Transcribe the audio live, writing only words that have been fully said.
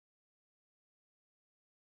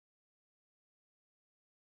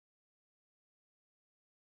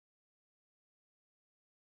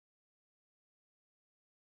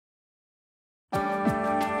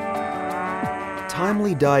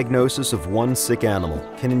timely diagnosis of one sick animal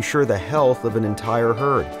can ensure the health of an entire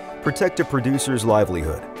herd, protect a producer's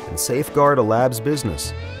livelihood, and safeguard a lab's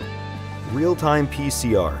business. Real-time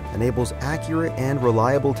PCR enables accurate and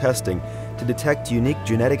reliable testing to detect unique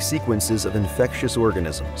genetic sequences of infectious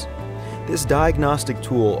organisms. This diagnostic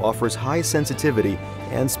tool offers high sensitivity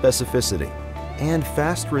and specificity, and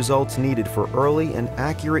fast results needed for early and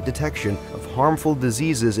accurate detection of harmful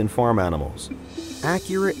diseases in farm animals.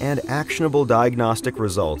 Accurate and actionable diagnostic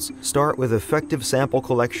results start with effective sample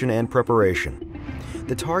collection and preparation.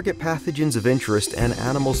 The target pathogens of interest and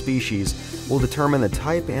animal species will determine the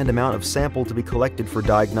type and amount of sample to be collected for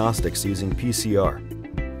diagnostics using PCR.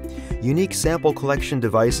 Unique sample collection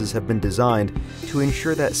devices have been designed to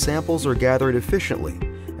ensure that samples are gathered efficiently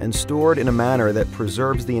and stored in a manner that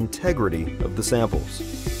preserves the integrity of the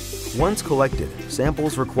samples. Once collected,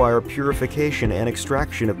 samples require purification and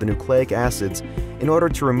extraction of the nucleic acids in order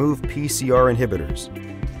to remove PCR inhibitors.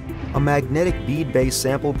 A magnetic bead-based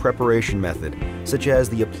sample preparation method, such as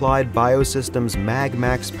the Applied Biosystems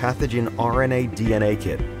MagMax pathogen RNA-DNA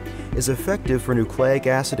kit, is effective for nucleic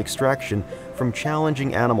acid extraction from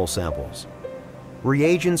challenging animal samples.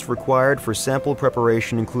 Reagents required for sample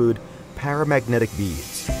preparation include paramagnetic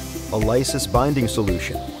beads, a lysis binding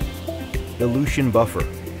solution, elution buffer,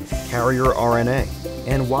 carrier RNA,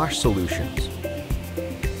 and wash solutions.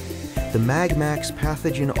 The MagMax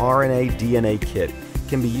pathogen RNA-DNA kit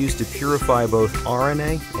can be used to purify both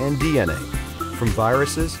RNA and DNA from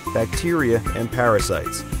viruses, bacteria, and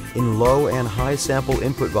parasites in low and high sample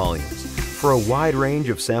input volumes for a wide range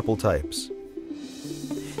of sample types.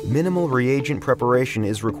 Minimal reagent preparation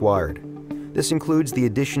is required. This includes the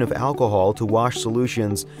addition of alcohol to wash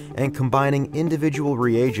solutions and combining individual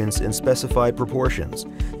reagents in specified proportions,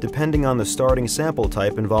 depending on the starting sample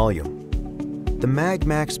type and volume. The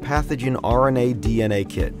MagMax pathogen RNA-DNA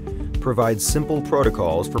kit provides simple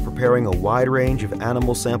protocols for preparing a wide range of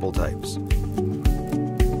animal sample types.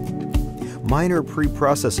 Minor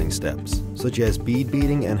pre-processing steps, such as bead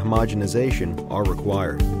beating and homogenization, are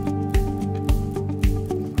required.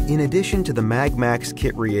 In addition to the MagMax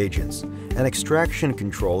kit reagents, an extraction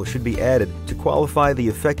control should be added to qualify the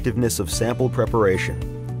effectiveness of sample preparation.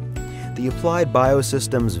 The Applied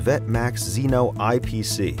Biosystems VetMax Xeno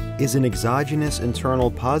IPC is an exogenous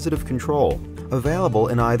internal positive control available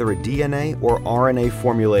in either a DNA or RNA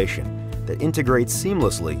formulation that integrates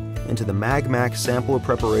seamlessly into the MagMax sample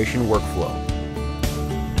preparation workflow.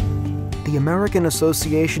 The American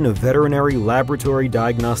Association of Veterinary Laboratory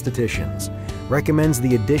Diagnosticians recommends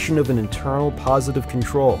the addition of an internal positive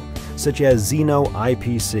control, such as Xeno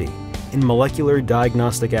IPC, in molecular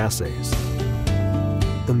diagnostic assays.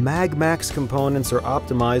 The MagMax components are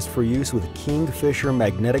optimized for use with Kingfisher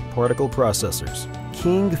magnetic particle processors.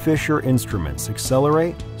 Kingfisher instruments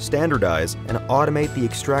accelerate, standardize, and automate the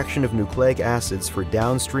extraction of nucleic acids for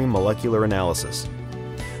downstream molecular analysis.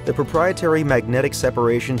 The proprietary magnetic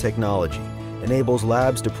separation technology enables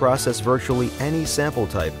labs to process virtually any sample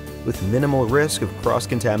type with minimal risk of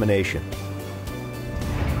cross-contamination.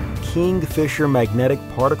 Kingfisher magnetic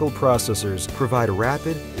particle processors provide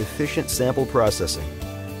rapid, efficient sample processing,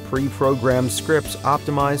 pre-programmed scripts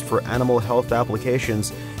optimized for animal health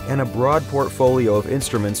applications, and a broad portfolio of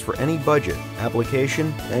instruments for any budget,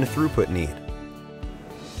 application, and throughput need.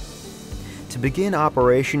 To begin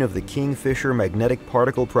operation of the Kingfisher magnetic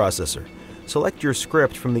particle processor, select your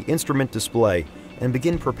script from the instrument display and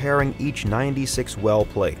begin preparing each 96-well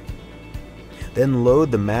plate. Then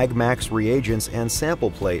load the MagMax reagents and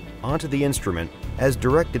sample plate onto the instrument as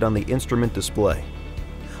directed on the instrument display.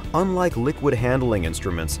 Unlike liquid handling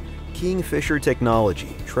instruments, Kingfisher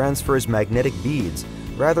technology transfers magnetic beads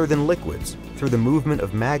rather than liquids through the movement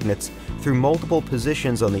of magnets through multiple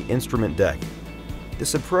positions on the instrument deck.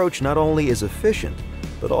 This approach not only is efficient,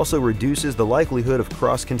 but also reduces the likelihood of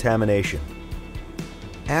cross-contamination.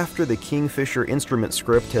 After the Kingfisher instrument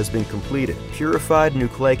script has been completed, purified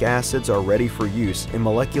nucleic acids are ready for use in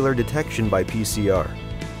molecular detection by PCR.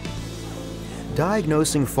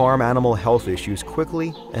 Diagnosing farm animal health issues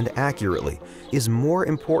quickly and accurately is more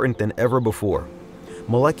important than ever before.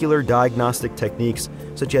 Molecular diagnostic techniques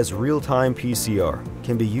such as real-time PCR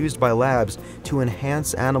can be used by labs to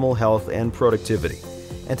enhance animal health and productivity,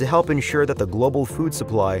 and to help ensure that the global food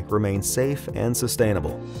supply remains safe and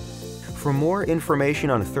sustainable. For more information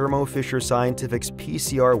on Thermo Fisher Scientific's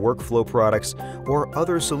PCR workflow products or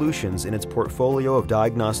other solutions in its portfolio of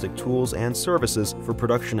diagnostic tools and services for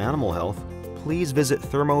production animal health, please visit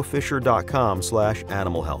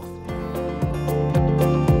thermofisher.com/animalhealth.